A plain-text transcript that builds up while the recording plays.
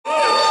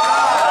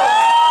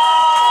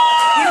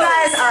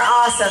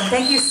awesome.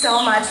 Thank you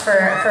so much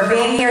for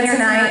being here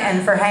tonight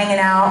and for hanging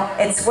out.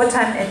 It's what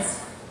time? It's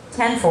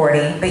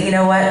 10:40, but you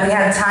know what? We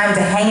had time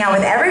to hang out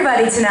with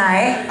everybody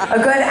tonight. A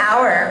good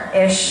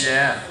hour-ish.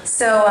 Yeah.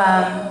 So,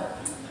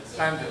 it's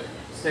time to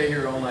stay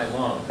here all night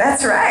long.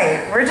 That's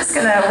right. We're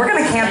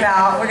gonna camp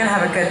out. We're gonna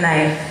have a good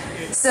night.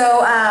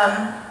 So,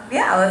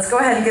 yeah, let's go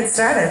ahead and get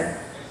started.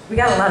 We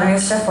got a lot of new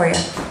stuff for you.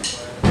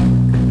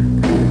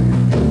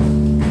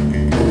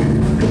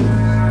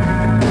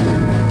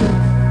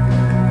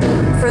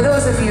 For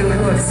those of you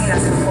who have seen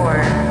us before,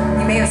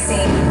 you may have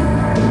seen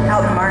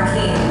out the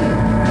marquee,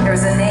 there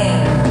was a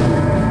name,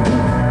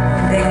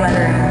 big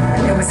lettering.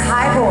 It was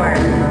Highborn.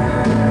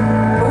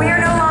 But we are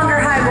no longer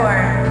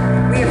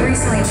Highborn. We have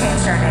recently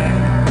changed our name,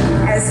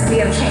 as we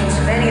have changed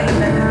many of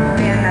the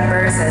band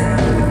members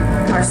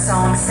and our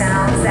song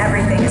sounds.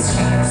 Everything has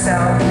changed. So,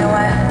 you know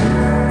what?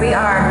 We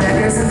are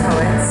Beggars and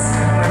Poets.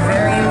 We're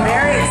very,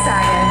 very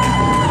excited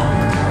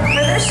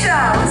for this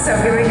show. So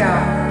here we go.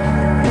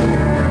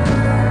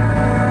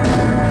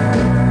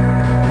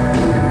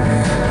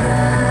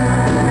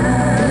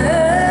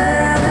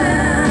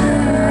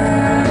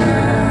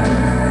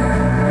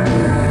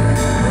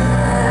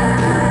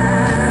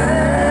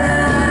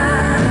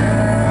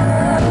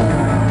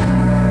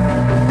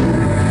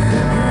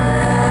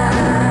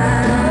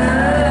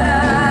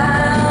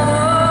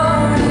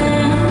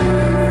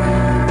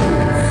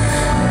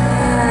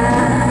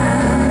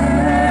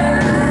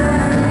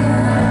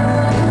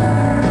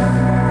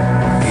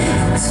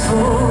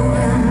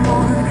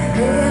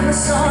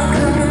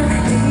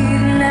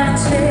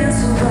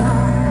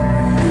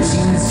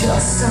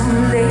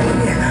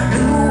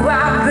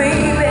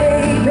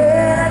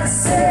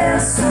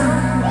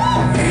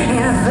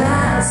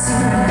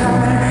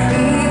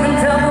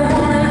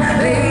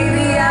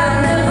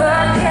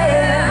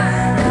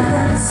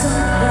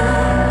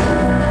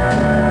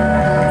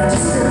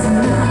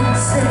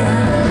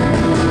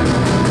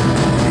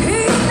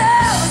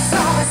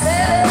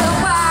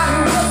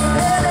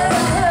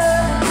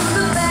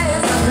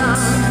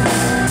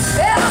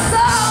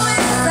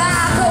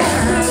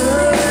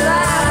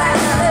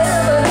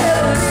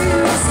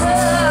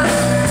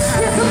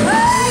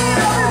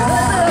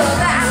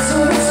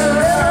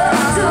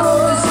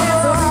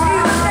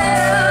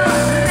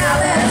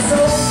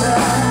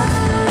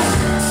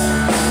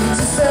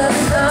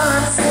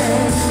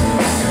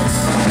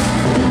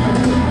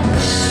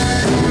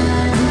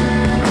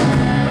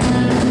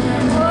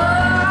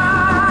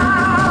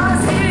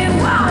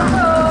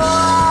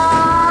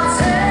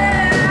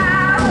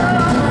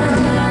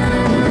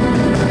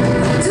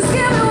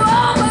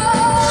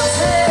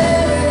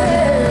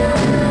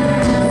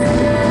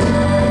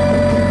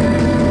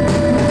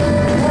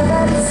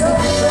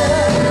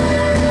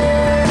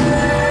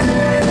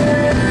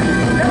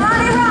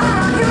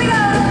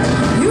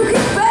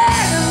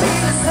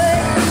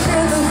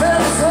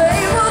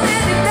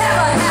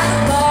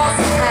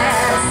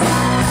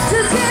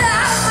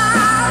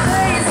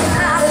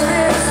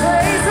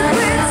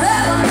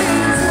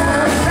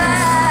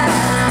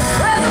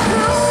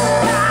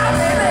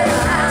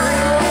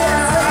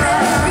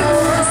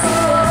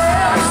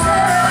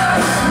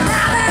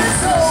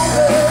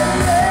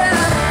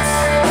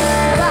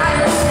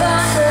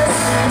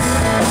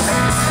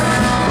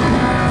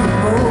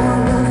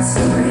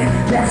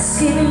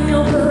 Basking in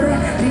your blood.